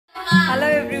Hello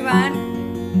everyone.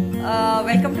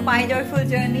 Welcome to my joyful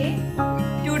journey.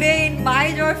 Today in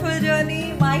my joyful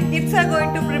journey, my kids are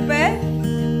going to prepare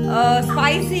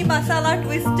spicy masala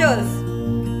twisters.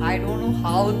 I don't know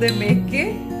how they make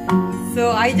it,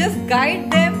 so I just guide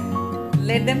them,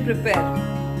 let them prepare.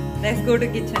 Let's go to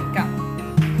kitchen. Come.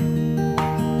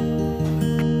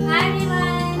 Hi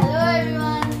everyone. Hello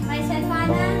everyone. Myself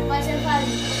Anna. Myself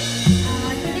Ali.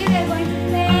 Today we are going to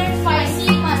prepare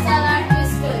spicy masala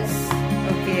twisters.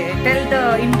 Okay. Tell the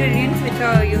ingredients which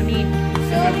you need.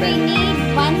 So we need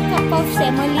 1 cup of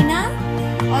semolina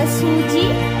or suji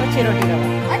Or chiroti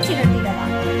rava.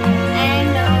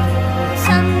 And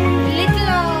some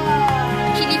little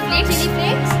chili flakes,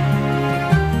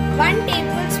 1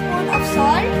 tablespoon of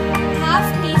salt, half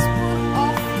teaspoon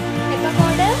of pepper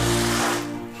powder,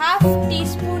 half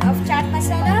teaspoon of chaat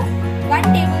masala, 1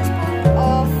 tablespoon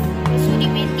of kasuri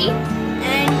methi,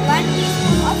 and 1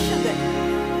 teaspoon of sugar.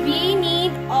 We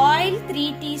need oil 3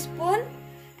 teaspoon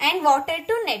and water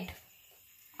to knead.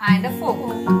 And a fork.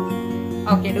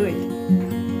 Okay, do it.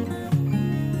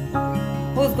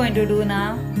 Who's going to do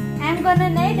now? I'm gonna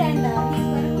knead and he's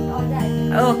gonna put all the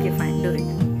items. Okay, fine, do it.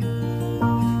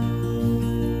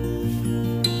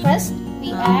 First, we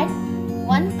add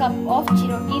 1 cup of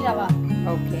chiroti rava.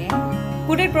 Okay.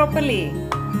 Put it properly.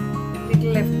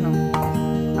 Little left now.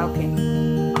 Okay.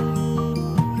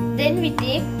 Then we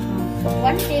take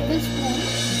 1 tablespoon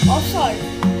of salt.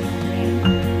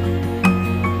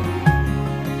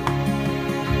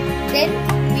 Then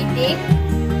we take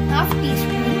half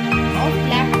teaspoon of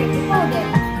black pepper powder.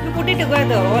 You put it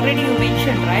together. Already you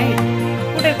mentioned, right?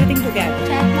 Put everything together.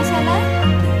 Chaat masala,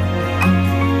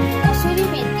 kasuri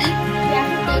methi, we have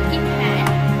to take in hand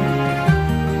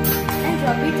and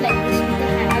rub it like this with the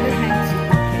other hands.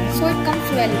 So it comes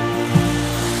well.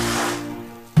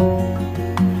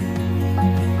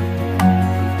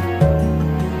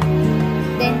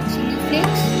 Then chili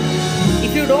flakes.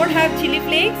 If you don't have chili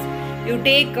flakes, you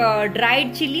take dried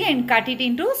chili and cut it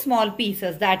into small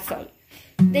pieces. That's all.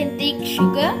 Then take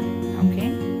sugar. Okay.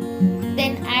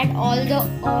 Then add all the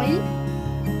oil.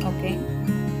 Okay.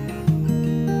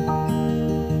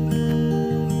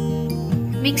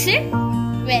 Mix it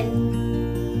well.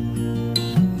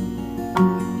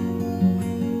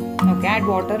 Okay, add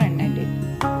water and knead it.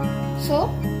 So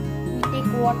we take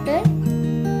water.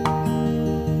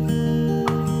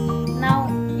 Now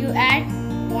you add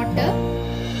water.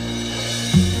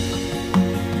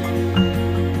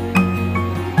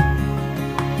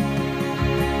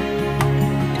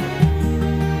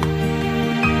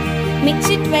 Mix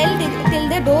it well till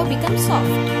the dough becomes soft.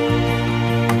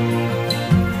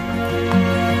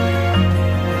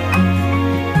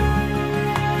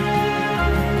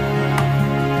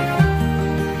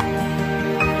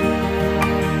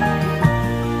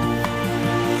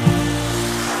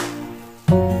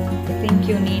 I think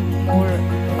you need more rava.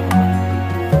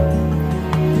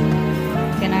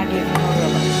 You can add little more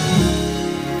rava.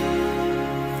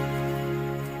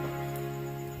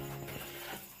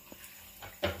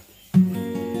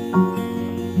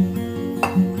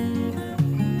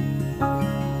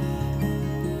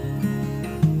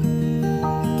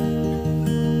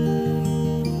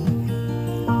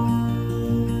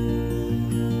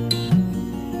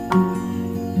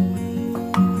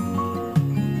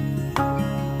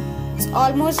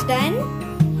 Almost done.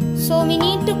 So we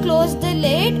need to close the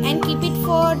lid and keep it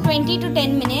for 20 to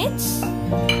 10 minutes. 10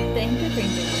 to 20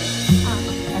 minutes.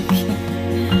 Okay.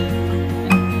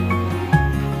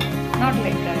 Not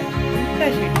like that.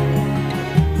 Touch it.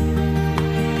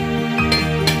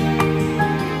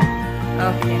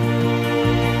 Okay.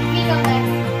 We come back.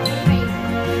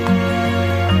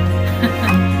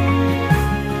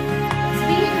 It's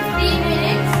been 15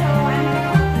 minutes, so I'm going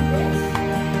to open this.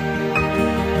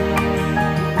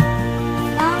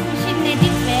 Now we should knead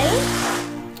it well.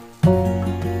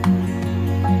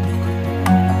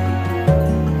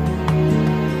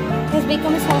 It has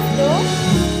become a soft dough.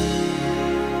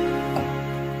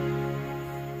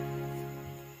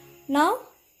 Now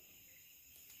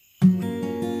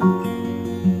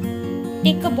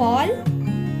take a ball.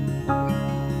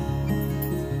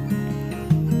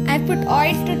 I put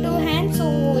oil to 2 hands so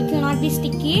it will not be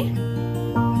sticky.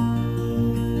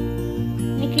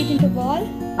 Make it into a ball.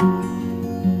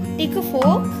 Take a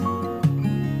fork.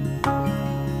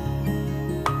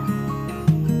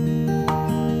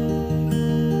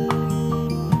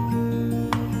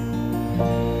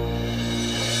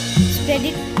 Spread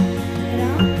it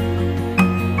around.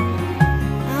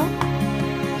 Now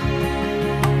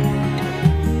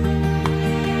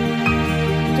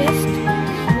just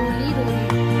slowly roll it.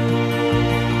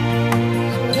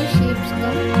 So the shapes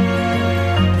come.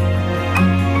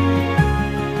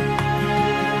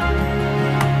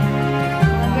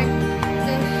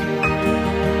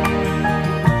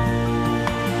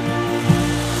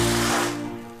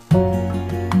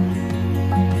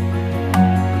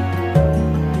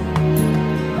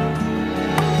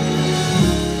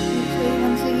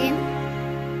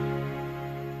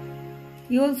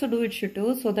 You also do it,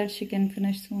 Shittu, so that she can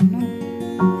finish soon,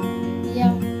 no?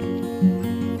 Yeah.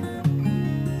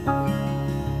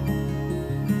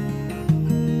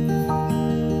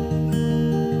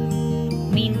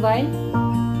 Meanwhile,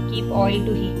 keep oil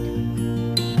to heat.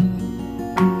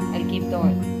 I'll keep the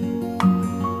oil.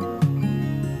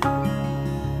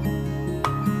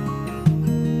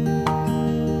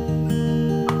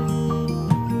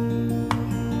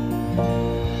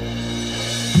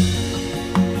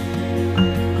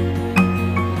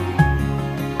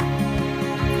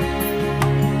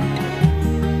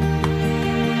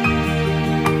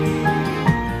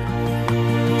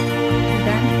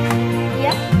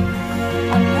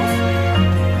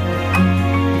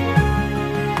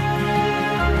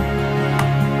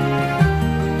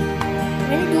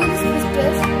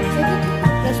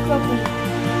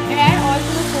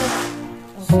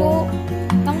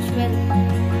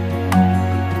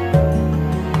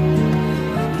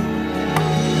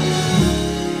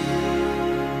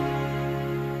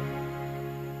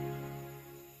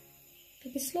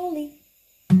 Take it slowly.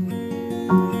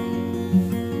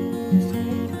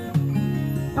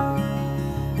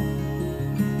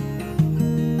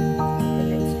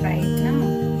 Let's try it now.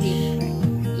 Deep fry.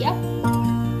 Yep.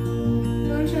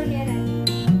 Don't show your hand.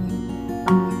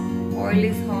 Oil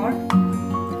is hot.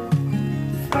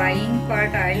 Frying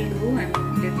part I'll do. I'm a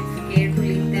little scared to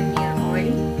leave them near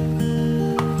oil.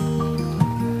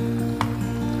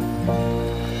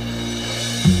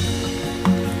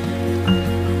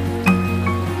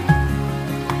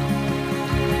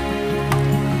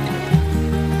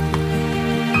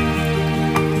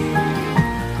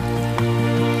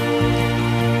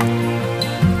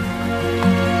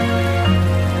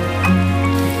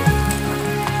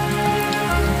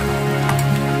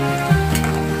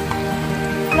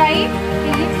 Fry it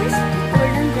till it is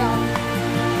golden brown.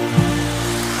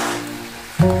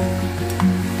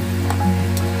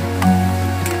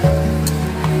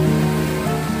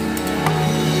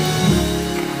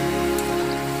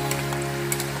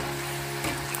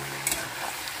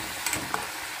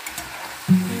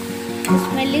 The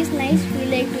smell is nice. We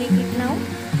like to eat it now.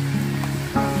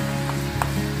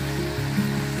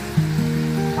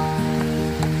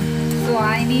 So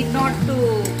I need not to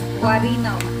worry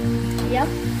now. Yep.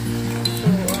 So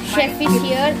Chef is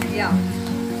here. Yeah.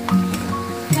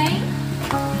 Fine.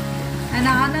 And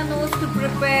Anna knows to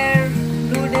prepare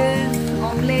noodles,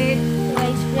 omelette,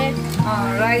 Rice bread,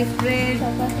 rice bread,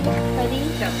 chapati, curry.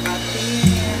 chapati,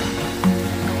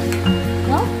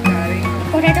 No? curry,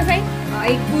 Potato fry.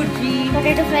 egg bhurji,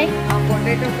 Potato fry.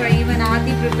 potato fry. Even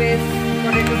Adi prepares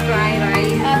potato fry,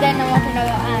 rice. Then what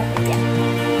yeah.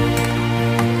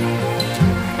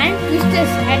 And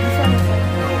twisters at the front.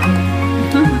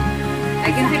 I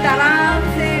can sit around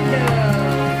and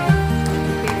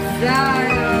pizza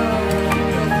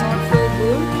was not so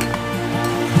good.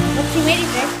 But she made it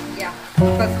right. Yeah,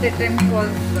 first attempt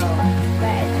was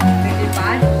Bad. little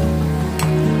bad.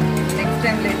 Next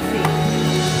time let's see.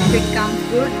 If it comes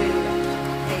good, we'll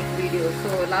take video. So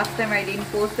last time I didn't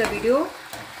post the video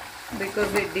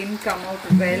because it didn't come out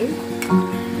well.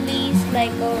 Please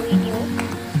like our video.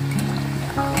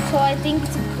 So I think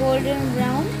it's golden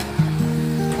brown.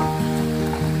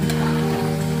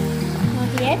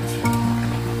 Not yet.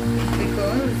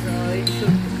 Because it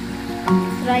should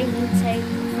Fry inside.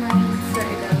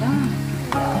 inside along.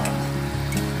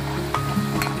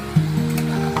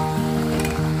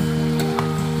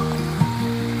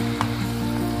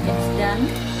 It's done.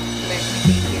 Let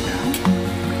me take it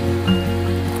out.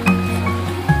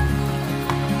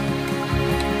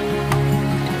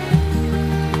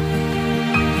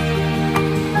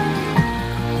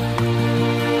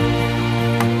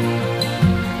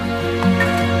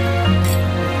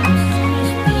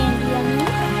 Crispy and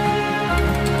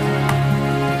yummy.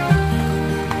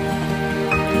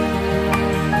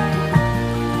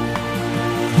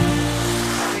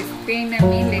 Crispy and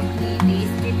yummy. Let me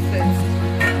taste it first.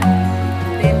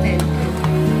 Then I'll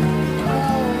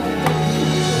taste.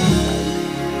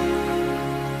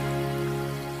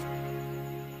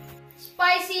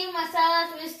 Spicy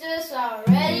masala twisters are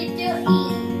ready to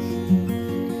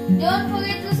eat. Don't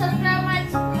forget to subscribe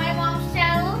my mom's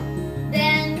channel.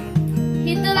 Then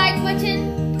hit the like button,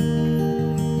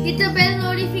 hit the bell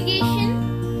notification,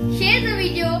 share the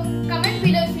video, comment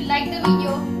below if you like the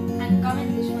video, and comment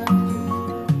this one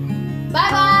too. Bye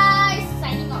bye.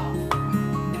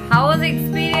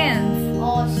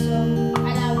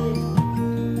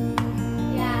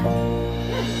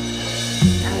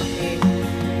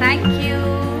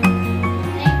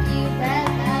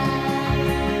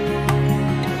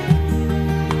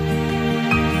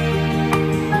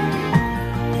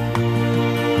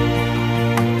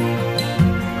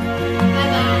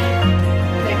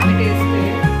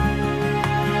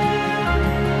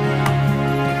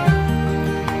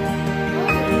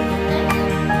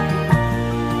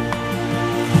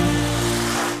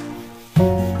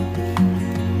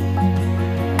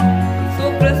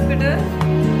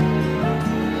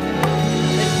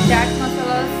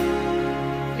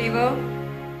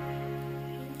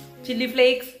 Chili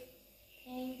flakes.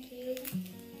 Thank you.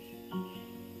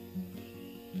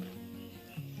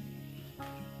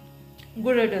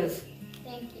 Good it is.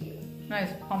 Thank you. Nice.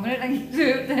 How many times do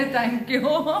you say thank you?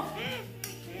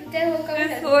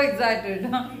 I'm so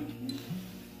excited.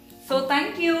 So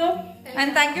thank you.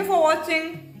 And thank you for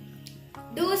watching.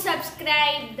 Do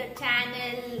subscribe the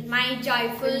channel My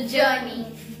Joyful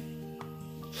Journey.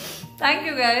 Thank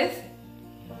you guys.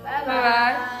 Bye Bye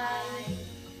bye.